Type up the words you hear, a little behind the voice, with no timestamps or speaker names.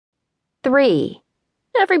3.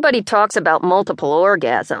 Everybody talks about multiple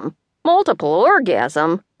orgasm. Multiple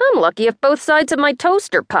orgasm? I'm lucky if both sides of my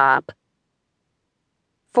toaster pop.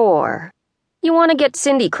 4. You want to get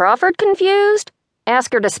Cindy Crawford confused?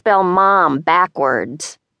 Ask her to spell mom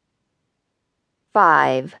backwards.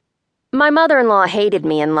 5. My mother-in-law hated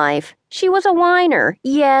me in life. She was a whiner.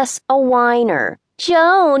 Yes, a whiner.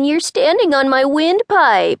 Joan, you're standing on my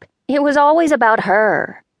windpipe. It was always about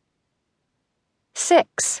her.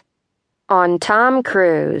 6. On Tom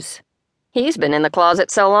Cruise. He's been in the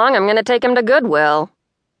closet so long I'm going to take him to Goodwill.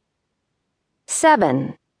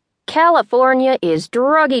 7. California is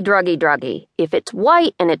druggy. If it's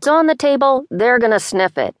white and it's on the table, they're going to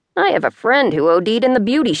sniff it. I have a friend who OD'd in the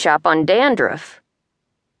beauty shop on dandruff.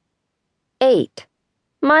 8.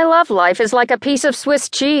 My love life is like a piece of Swiss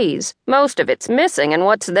cheese. Most of it's missing and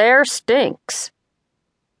what's there stinks.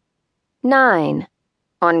 9.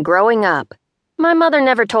 On growing up. My mother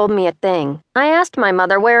never told me a thing. I asked my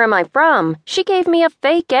mother, where am I from? She gave me a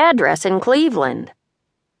fake address in Cleveland.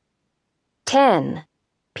 10.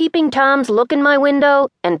 Peeping Toms look in my window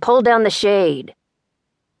and pull down the shade.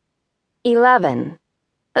 11.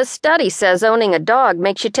 A study says owning a dog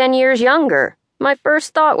makes you 10 years younger. My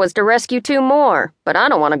first thought was to rescue 2 more, but I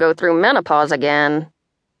don't want to go through menopause again.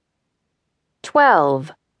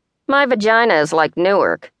 12. My vagina is like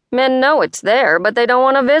Newark. Men know it's there, but they don't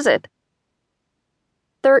want to visit.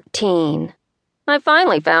 13. I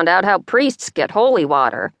finally found out how priests get holy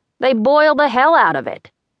water. They boil the hell out of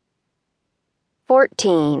it.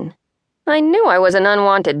 14. I knew I was an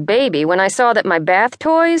unwanted baby when I saw that my bath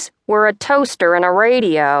toys were a toaster and a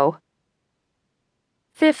radio.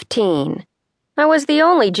 15. I was the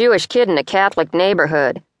only Jewish kid in a Catholic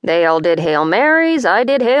neighborhood. They all did Hail Marys, I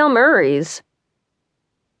did Hail Murrays.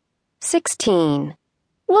 16.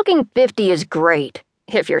 Looking 50 is great,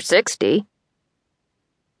 if you're 60.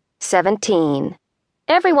 17.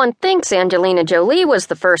 Everyone thinks Angelina Jolie was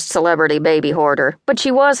the first celebrity baby hoarder, but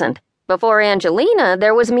she wasn't. Before Angelina,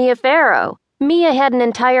 there was Mia Farrow. Mia had an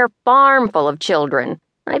entire farm full of children.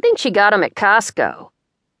 I think she got them at Costco.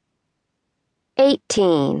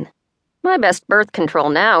 18. My best birth control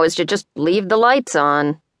now is to just leave the lights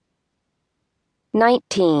on.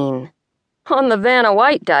 19. On the Vanna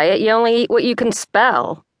White diet, you only eat what you can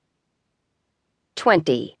spell.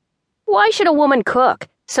 20. Why should a woman cook?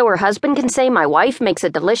 So her husband can say my wife makes a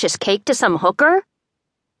delicious cake to some hooker?